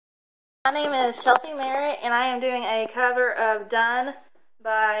My name is Chelsea Merritt, and I am doing a cover of Done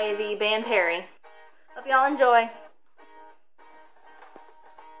by the band Perry. Hope y'all enjoy.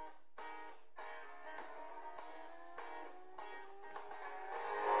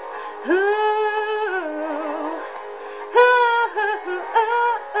 Ooh,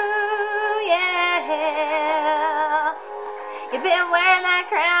 yeah. You've been wearing that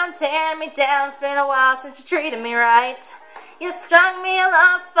crown, tearing me down. It's been a while since you treated me right. You strung me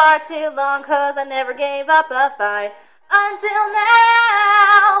along far too long, 'cause I never gave up a fight. Until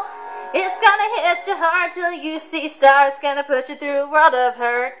now, it's gonna hit you hard till you see stars. It's gonna put you through a world of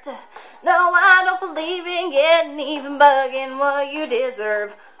hurt. No, I don't believe in getting even, bugging what you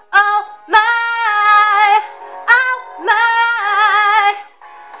deserve. Oh my, oh my.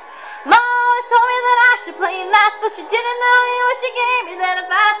 Mom always told me that I should play nice, but she didn't know you when she gave me that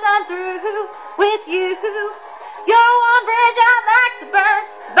advice. I'm through with you. You're one bridge I'd like to burn.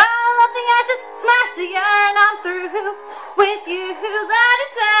 Burn up the ashes, smash the iron. I'm through with you,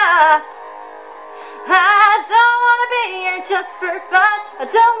 la-da-da. I don't want to be here just for fun. I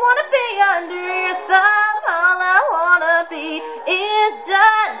don't want to be under your thumb. All I want to be is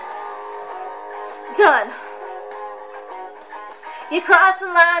done. Done. You crossed the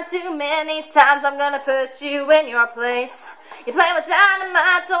line too many times. I'm gonna put you in your place. You play with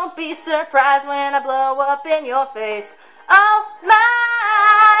dynamite, don't be surprised when I blow up in your face. Oh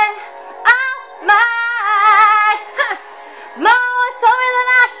my, oh my. Mom always told me that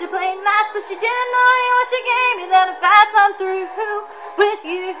I should play nice, but she didn't know you when she gave me that advice. I'm through with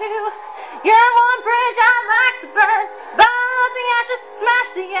you. You're one bridge I'd like to burn. Burn up the ashes,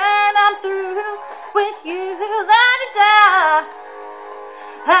 smash the iron. I'm through with you, la-da-da.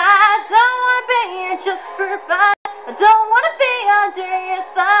 I don't want to be here just for fun. I don't want to be under your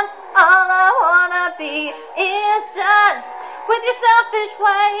thumb. All I want to be is done with your selfish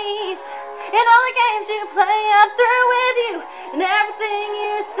ways and all the games you play. I'm through with you and everything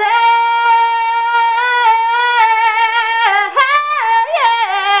you say.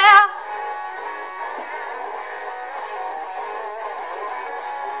 Yeah.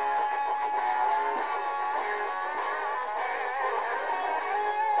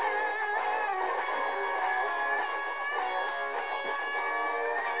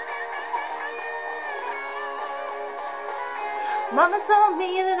 Mama told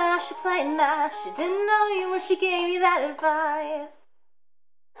me that I should play nice. She didn't know you when she gave you that advice.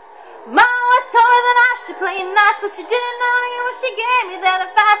 Mama always told me that I should play nice, but she didn't know you when she gave me that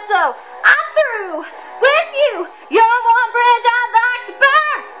advice. So I'm through with you. You're one bridge I'd like to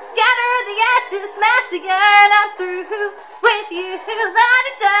burn. Scatter the ashes, smash the iron. I'm through with you,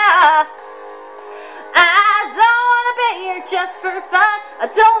 la-da-da. I don't want to be here just for fun. I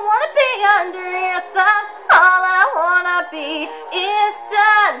don't want to be under your thumb. All I want to be is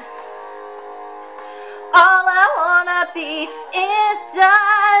done. All I want to be is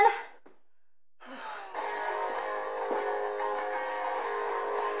done.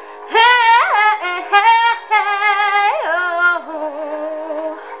 Hey, hey, hey,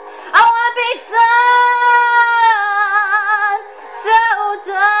 oh. I want to be done. So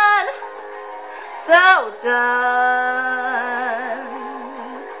done. So done.